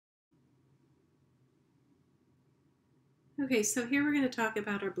Okay, so here we're going to talk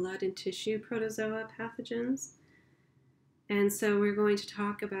about our blood and tissue protozoa pathogens. And so we're going to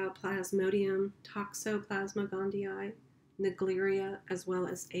talk about Plasmodium toxoplasma gondii, Naegleria, as well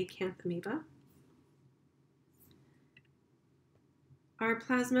as acanthamoeba. Our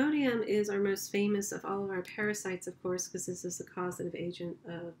Plasmodium is our most famous of all of our parasites, of course, because this is the causative agent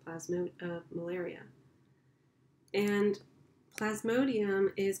of malaria. And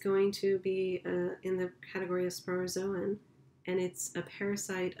Plasmodium is going to be in the category of sporozoan, and it's a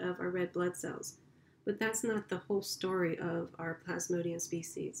parasite of our red blood cells. But that's not the whole story of our Plasmodium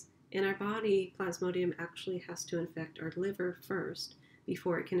species. In our body, Plasmodium actually has to infect our liver first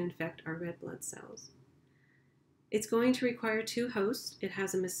before it can infect our red blood cells. It's going to require two hosts. It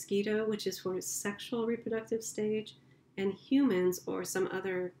has a mosquito, which is for its sexual reproductive stage, and humans or some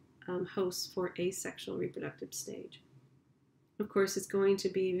other hosts for asexual reproductive stage. Of course, it's going to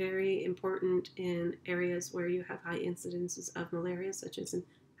be very important in areas where you have high incidences of malaria, such as in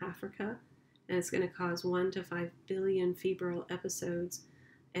Africa, and it's going to cause 1 to 5 billion febrile episodes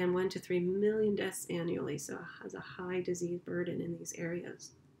and 1 to 3 million deaths annually, so it has a high disease burden in these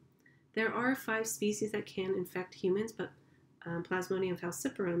areas. There are 5 species that can infect humans, but Plasmodium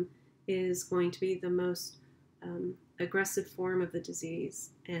falciparum is going to be the most aggressive form of the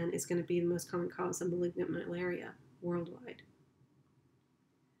disease, and is going to be the most common cause of malignant malaria worldwide.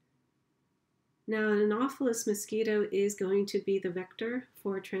 Now, an Anopheles mosquito is going to be the vector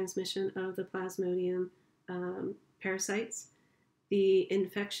for transmission of the Plasmodium parasites. The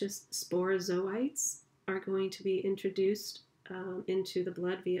infectious sporozoites are going to be introduced into the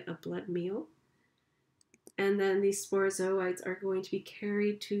blood via a blood meal. And then these sporozoites are going to be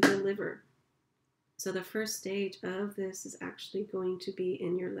carried to the liver. So the first stage of this is actually going to be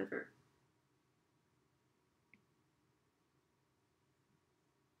in your liver.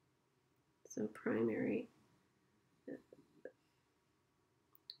 So primary,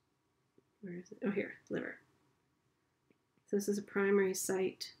 where is it? Oh, here, liver. So this is a primary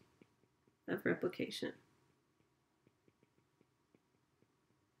site of replication.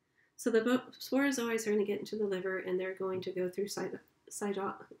 So the sporozoites are going to get into the liver, and they're going to go through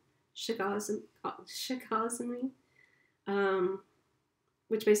shikosemy,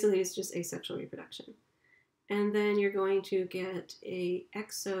 which basically is just asexual reproduction. And then you're going to get a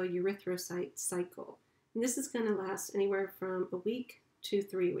exoerythrocyte cycle. And this is going to last anywhere from a week to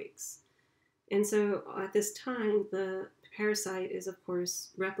 3 weeks. And so at this time, the parasite is, of course,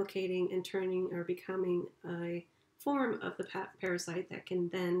 replicating and turning or becoming a form of the parasite that can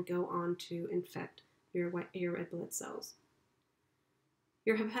then go on to infect your red blood cells.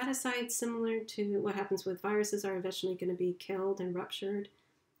 Your hepatocytes, similar to what happens with viruses, are eventually going to be killed and ruptured,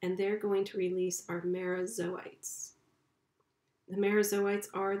 and they're going to release our merozoites. The merozoites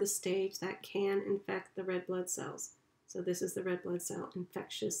are the stage that can infect the red blood cells. So this is the red blood cell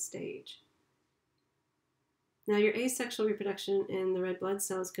infectious stage. Now, your asexual reproduction in the red blood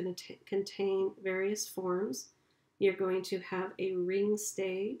cell is going to contain various forms. You're going to have a ring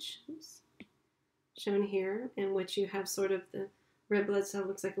stage, shown here, in which you have sort of the red blood cell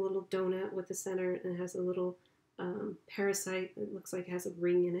looks like a little donut with the center and has a little parasite that looks like it has a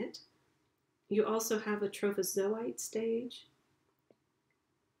ring in it. You also have a trophozoite stage,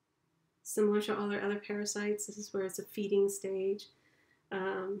 similar to all our other parasites. This is where it's a feeding stage.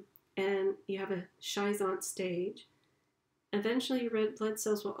 And you have a schizont stage. Eventually, your red blood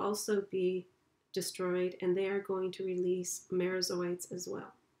cells will also be destroyed, and they are going to release merozoites as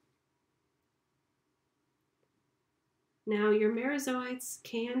well. Now, your merozoites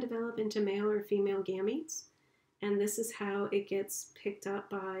can develop into male or female gametes, and this is how it gets picked up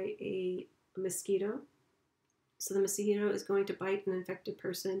by a mosquito. So the mosquito is going to bite an infected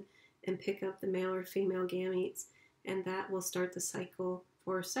person and pick up the male or female gametes, and that will start the cycle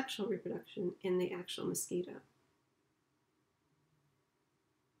for sexual reproduction in the actual mosquito.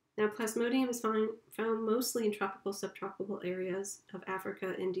 Now, Plasmodium is found mostly in tropical, subtropical areas of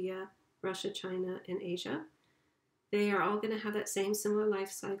Africa, India, Russia, China, and Asia. They are all going to have that same similar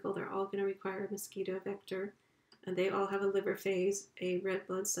life cycle. They're all going to require a mosquito vector, and they all have a liver phase, a red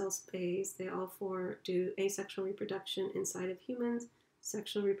blood cells phase. They all do asexual reproduction inside of humans,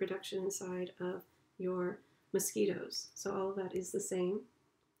 sexual reproduction inside of your mosquitoes. So all of that is the same.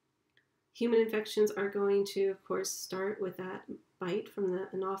 Human infections are going to, of course, start with that bite from the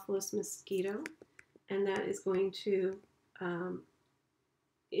Anopheles mosquito, and that is going to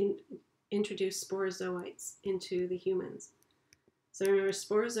introduce sporozoites into the humans. So remember,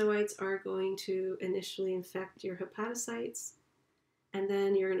 sporozoites are going to initially infect your hepatocytes, and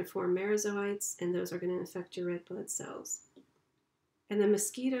then you're going to form merozoites, and those are going to infect your red blood cells. And the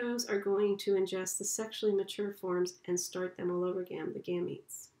mosquitoes are going to ingest the sexually mature forms and start them all over again, the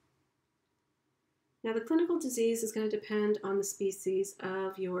gametes. Now, the clinical disease is going to depend on the species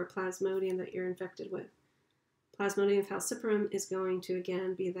of your plasmodium that you're infected with. Plasmodium falciparum is going to,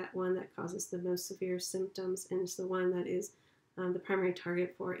 again, be that one that causes the most severe symptoms, and it's the one that is the primary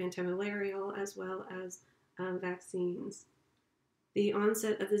target for antimalarial as well as vaccines. The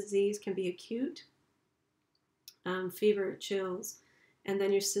onset of the disease can be acute, fever, chills, and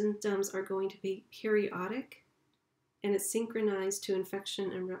then your symptoms are going to be periodic, and it's synchronized to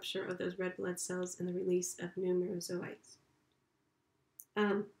infection and rupture of those red blood cells and the release of new merozoites.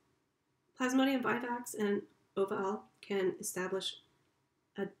 Plasmodium vivax and ovale can establish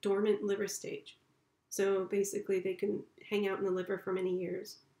a dormant liver stage. So basically they can hang out in the liver for many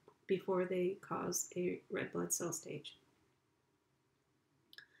years before they cause a red blood cell stage.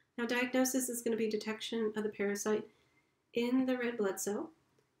 Now, diagnosis is going to be detection of the parasite in the red blood cell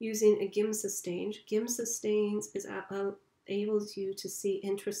using a Giemsa stain. Giemsa stains enables you to see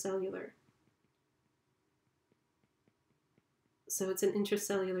intracellular. So it's an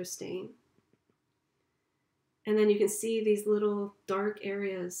intracellular stain. And then you can see these little dark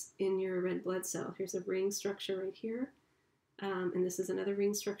areas in your red blood cell. Here's a ring structure right here. And this is another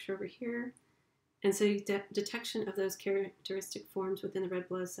ring structure over here. And so detection of those characteristic forms within the red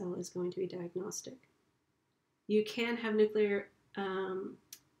blood cell is going to be diagnostic. You can have nucleic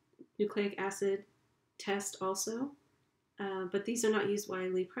acid test also, but these are not used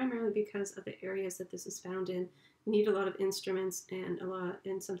widely, primarily because of the areas that this is found in. You need a lot of instruments and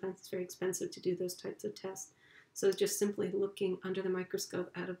sometimes it's very expensive to do those types of tests. So just simply looking under the microscope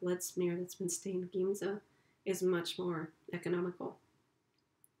at a blood smear that's been stained Giemsa is much more economical.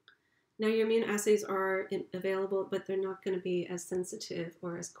 Now, your immune assays are available, but they're not going to be as sensitive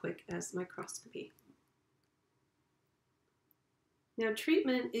or as quick as microscopy. Now,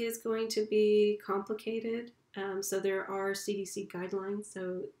 treatment is going to be complicated. So there are CDC guidelines.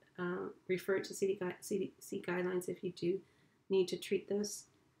 So refer to CDC guidelines if you do need to treat this.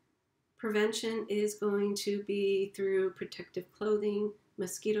 Prevention is going to be through protective clothing,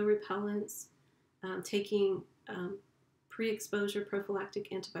 mosquito repellents, taking pre-exposure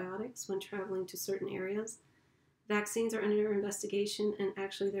prophylactic antibiotics when traveling to certain areas. Vaccines are under investigation, and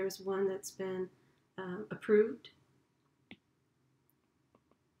actually there's one that's been approved.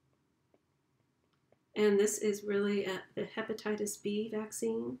 And this is really the hepatitis B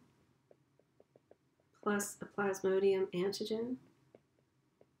vaccine plus a plasmodium antigen.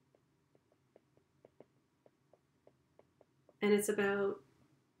 And it's about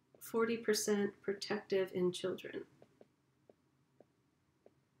 40% protective in children.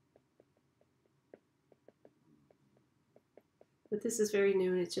 But this is very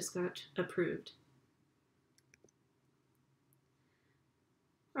new and it just got approved.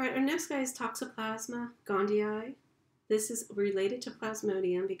 All right, our next guy is Toxoplasma gondii. This is related to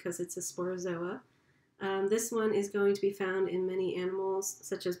Plasmodium because it's a sporozoa. This one is going to be found in many animals,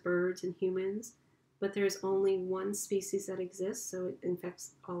 such as birds and humans, but there's only one species that exists, so it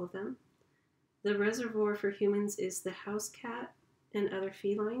infects all of them. The reservoir for humans is the house cat and other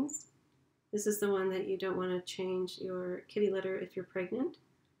felines. This is the one that you don't want to change your kitty litter if you're pregnant.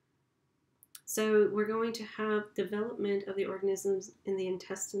 So we're going to have development of the organisms in the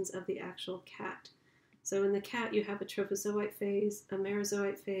intestines of the actual cat. So in the cat, you have a trophozoite phase, a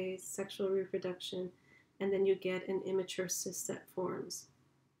merozoite phase, sexual reproduction, and then you get an immature cyst that forms.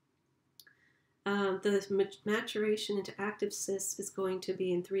 The maturation into active cysts is going to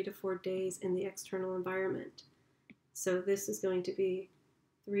be in 3 to 4 days in the external environment. So this is going to be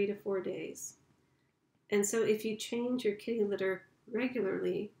 3 to 4 days. And so if you change your kitty litter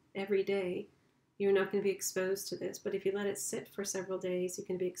regularly every day, you're not going to be exposed to this. But if you let it sit for several days, you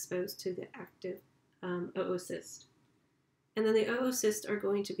can be exposed to the active oocyst. And then the oocysts are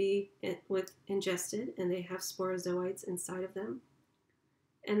going to be ingested, and they have sporozoites inside of them.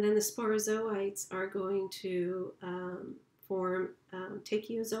 And then the sporozoites are going to form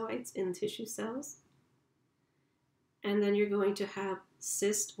tachyozoites in tissue cells. And then you're going to have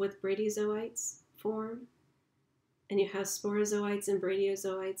cysts with bradiozoites form. And you have sporozoites and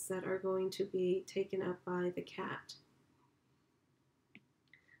bradiozoites that are going to be taken up by the cat.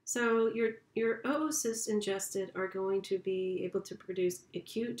 So your oocysts ingested are going to be able to produce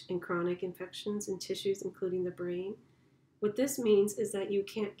acute and chronic infections in tissues, including the brain. What this means is that you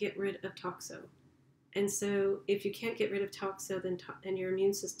can't get rid of toxo. And so if you can't get rid of toxo, then and your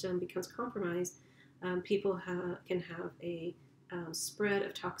immune system becomes compromised, people can have a spread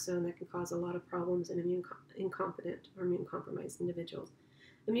of toxo, and that can cause a lot of problems in incompetent or immune compromised individuals.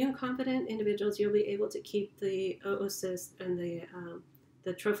 Immune competent individuals, you'll be able to keep the oocyst and the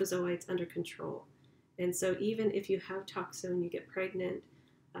the trophozoites under control. And so even if you have toxo and you get pregnant,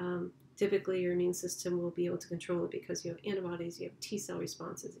 typically your immune system will be able to control it because you have antibodies, you have T cell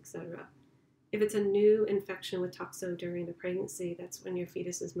responses, etc. If it's a new infection with toxo during the pregnancy, that's when your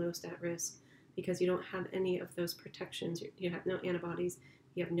fetus is most at risk because you don't have any of those protections. You have no antibodies,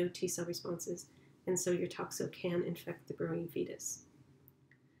 you have no T cell responses, and so your toxo can infect the growing fetus.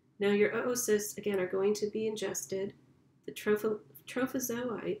 Now your oocysts, again, are going to be ingested. The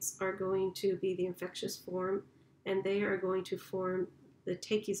trophozoites are going to be the infectious form, and they are going to form the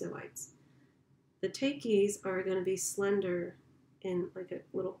tachyzoites. The tachyes are going to be slender in like a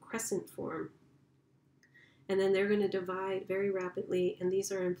little crescent form, and then they're going to divide very rapidly, and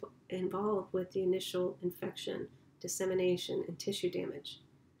these are involved with the initial infection, dissemination, and tissue damage.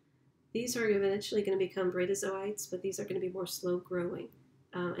 These are eventually going to become bradyzoites, but these are going to be more slow growing,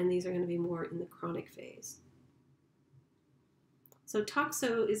 and these are going to be more in the chronic phase. So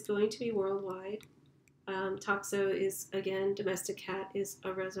toxo is going to be worldwide. Toxo is, again, domestic cat is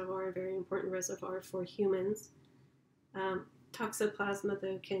a reservoir, a very important reservoir for humans. Toxoplasma,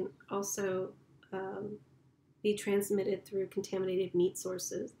 though, can also be transmitted through contaminated meat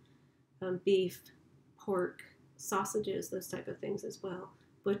sources, beef, pork, sausages, those type of things as well.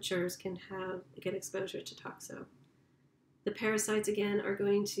 Butchers can get exposure to toxo. The parasites, again, are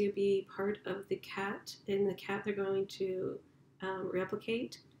going to be part of the cat. In the cat, they're going to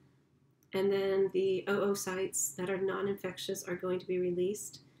replicate. And then the oocytes that are non-infectious are going to be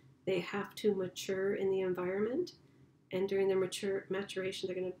released. They have to mature in the environment. And during their maturation,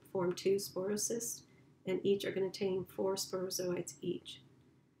 they're going to form 2 sporocysts, and each are going to contain 4 sporozoites each.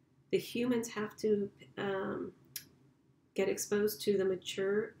 The humans have to get exposed to the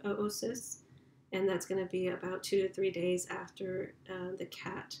mature oocysts, and that's going to be about 2 to 3 days after the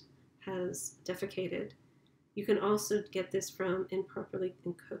cat has defecated. You can also get this from improperly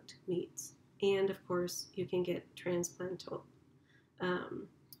cooked meats. And of course, you can get placental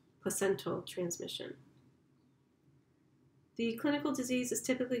transmission. The clinical disease is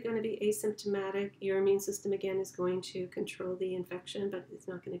typically going to be asymptomatic. Your immune system, again, is going to control the infection, but it's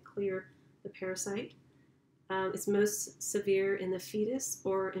not going to clear the parasite. It's most severe in the fetus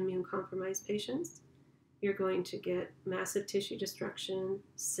or immune-compromised patients. You're going to get massive tissue destruction,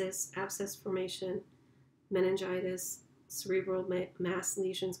 cysts, abscess formation, meningitis, cerebral mass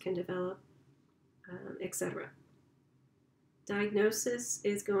lesions can develop, etc. Diagnosis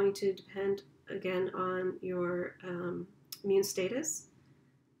is going to depend, again, on your immune status.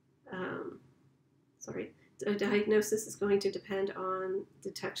 Diagnosis is going to depend on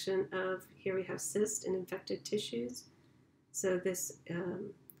detection of, here we have cyst and infected tissues. So this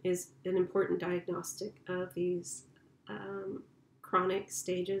is an important diagnostic of these chronic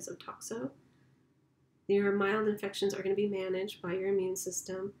stages of toxo. Your mild infections are going to be managed by your immune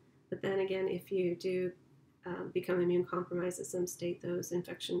system, but then again, if you do become immune compromised at some state, those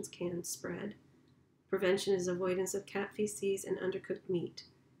infections can spread. Prevention is avoidance of cat feces and undercooked meat.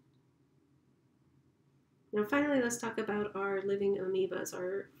 Now finally, let's talk about our living amoebas,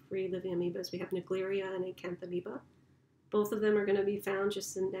 our free living amoebas. We have Naegleria and Acanthamoeba. Both of them are going to be found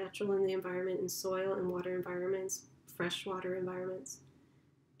just in the environment, in soil and water environments, freshwater environments.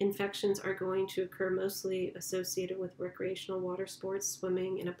 Infections are going to occur mostly associated with recreational water sports,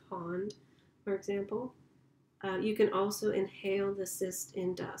 swimming in a pond, for example. You can also inhale the cyst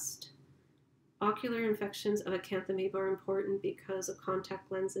in dust. Ocular infections of Acanthamoeba are important because of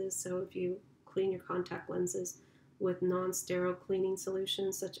contact lenses, so if you clean your contact lenses with non-sterile cleaning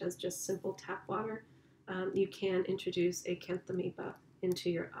solutions, such as just simple tap water, you can introduce Acanthamoeba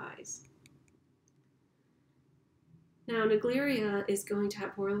into your eyes. Now, Naegleria is going to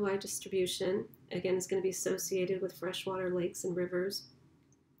have worldwide distribution. Again, it's going to be associated with freshwater lakes and rivers.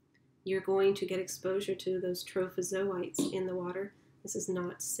 You're going to get exposure to those trophozoites in the water. This is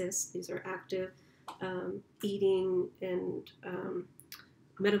not cysts. These are active, eating and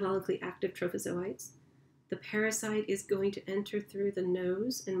metabolically active trophozoites. The parasite is going to enter through the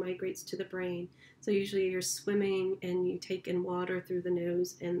nose and migrates to the brain. So usually you're swimming and you take in water through the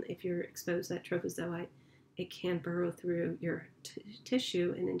nose, and if you're exposed to that trophozoite, it can burrow through your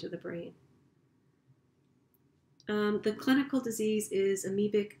tissue and into the brain. The clinical disease is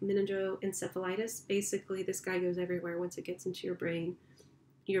amoebic meningoencephalitis. Basically, this guy goes everywhere once it gets into your brain.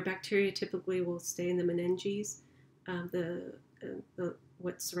 Your bacteria typically will stay in the meninges,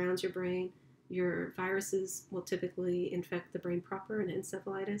 what surrounds your brain. Your viruses will typically infect the brain proper in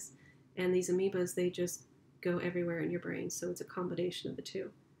encephalitis. And these amoebas, they just go everywhere in your brain. So it's a combination of the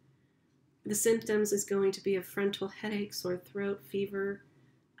two. The symptoms is going to be a frontal headache, sore throat, fever,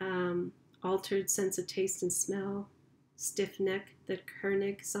 altered sense of taste and smell, stiff neck, the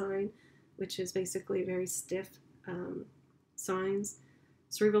Kernig sign, which is basically very stiff signs.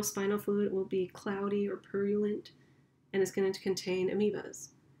 Cerebral spinal fluid will be cloudy or purulent, and it's going to contain amoebas.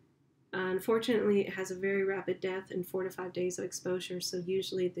 Unfortunately, it has a very rapid death in 4 to 5 days of exposure, so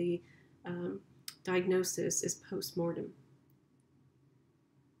usually the diagnosis is post-mortem.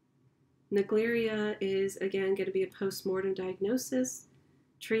 Naegleria is, again, going to be a post-mortem diagnosis.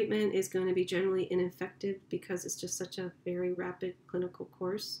 Treatment is going to be generally ineffective because it's just such a very rapid clinical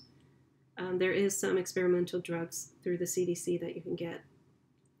course. There is some experimental drugs through the CDC that you can get.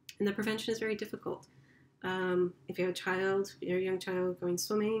 And the prevention is very difficult. If you have a child, your young child going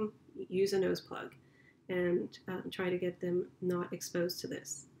swimming, use a nose plug and try to get them not exposed to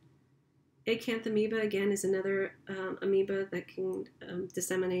this. Acanthamoeba, again, is another amoeba that can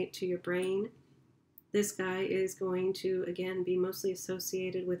disseminate to your brain. This guy is going to, again, be mostly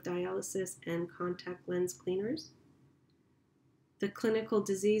associated with dialysis and contact lens cleaners. The clinical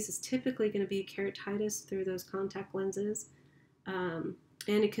disease is typically going to be keratitis through those contact lenses, and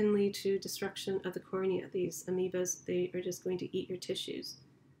it can lead to destruction of the cornea. These amoebas, they are just going to eat your tissues.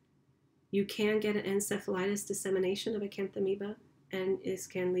 You can get an encephalitis dissemination of acanthamoeba, and this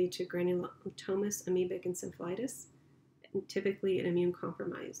can lead to granulomatous amoebic encephalitis, and typically an immune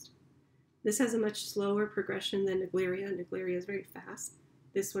compromised. This has a much slower progression than Naegleria. Naegleria is very fast.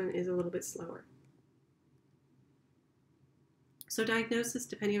 This one is a little bit slower. So diagnosis,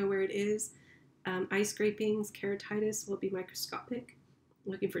 depending on where it is, eye scrapings, keratitis will be microscopic,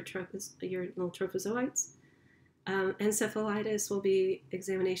 looking for your little trophozoites. Encephalitis will be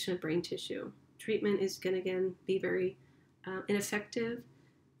examination of brain tissue. Treatment is going to, again, be very ineffective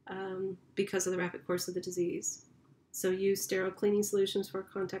because of the rapid course of the disease. So use sterile cleaning solutions for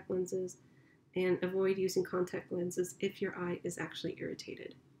contact lenses and avoid using contact lenses if your eye is actually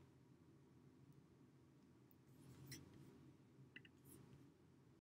irritated.